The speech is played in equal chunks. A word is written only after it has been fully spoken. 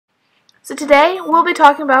So today we'll be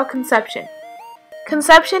talking about conception.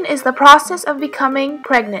 Conception is the process of becoming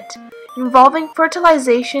pregnant, involving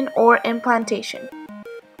fertilization or implantation.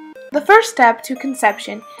 The first step to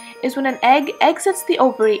conception is when an egg exits the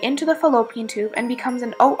ovary into the fallopian tube and becomes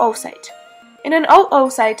an oocyte. In an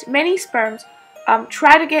oocyte, many sperms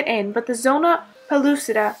try to get in, but the zona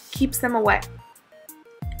pellucida keeps them away.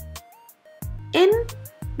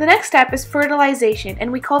 The next step is fertilization,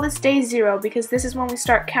 and we call this day 0 because this is when we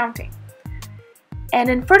start counting. And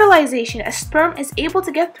in fertilization, a sperm is able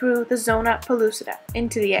to get through the zona pellucida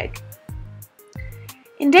into the egg.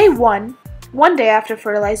 In day 1, one day after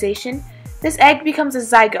fertilization, this egg becomes a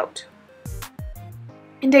zygote.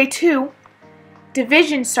 In day 2,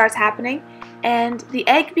 division starts happening and the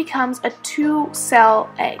egg becomes a 2-cell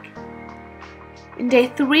egg. In day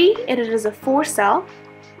 3, it is a 4-cell.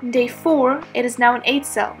 In day 4, it is now an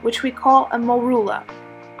 8-cell, which we call a morula.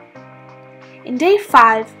 In day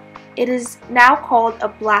 5, it is now called a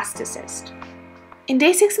blastocyst. In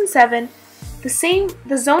day 6 and 7,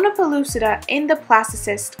 the zona pellucida in the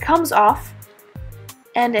blastocyst comes off,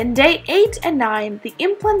 and in day 8 and 9, the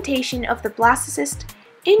implantation of the blastocyst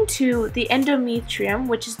into the endometrium,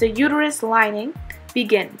 which is the uterus lining,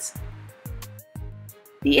 begins.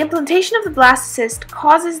 The implantation of the blastocyst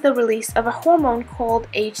causes the release of a hormone called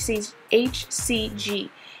HCG,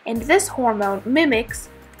 and this hormone mimics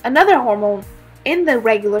another hormone in the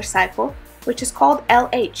regular cycle, which is called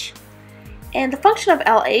LH. And the function of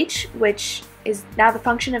LH, which is now the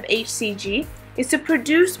function of HCG, is to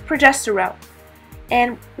produce progesterone.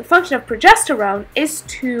 And the function of progesterone is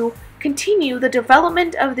to continue the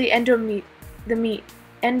development of the endometrium,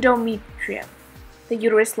 the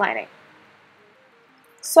uterus lining.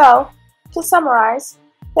 So, to summarize,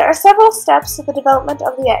 there are several steps to the development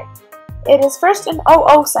of the egg. It is first an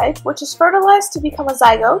oocyte, which is fertilized to become a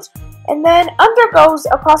zygote, and then undergoes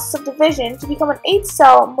a process of division to become an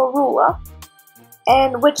 8-cell morula,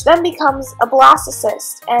 and which then becomes a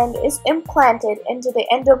blastocyst and is implanted into the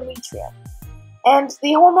endometrium. And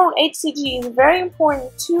the hormone HCG is very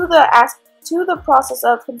important to the process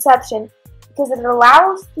of conception because it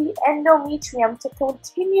allows the endometrium to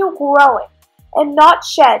continue growing and not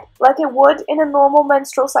shed like it would in a normal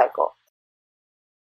menstrual cycle.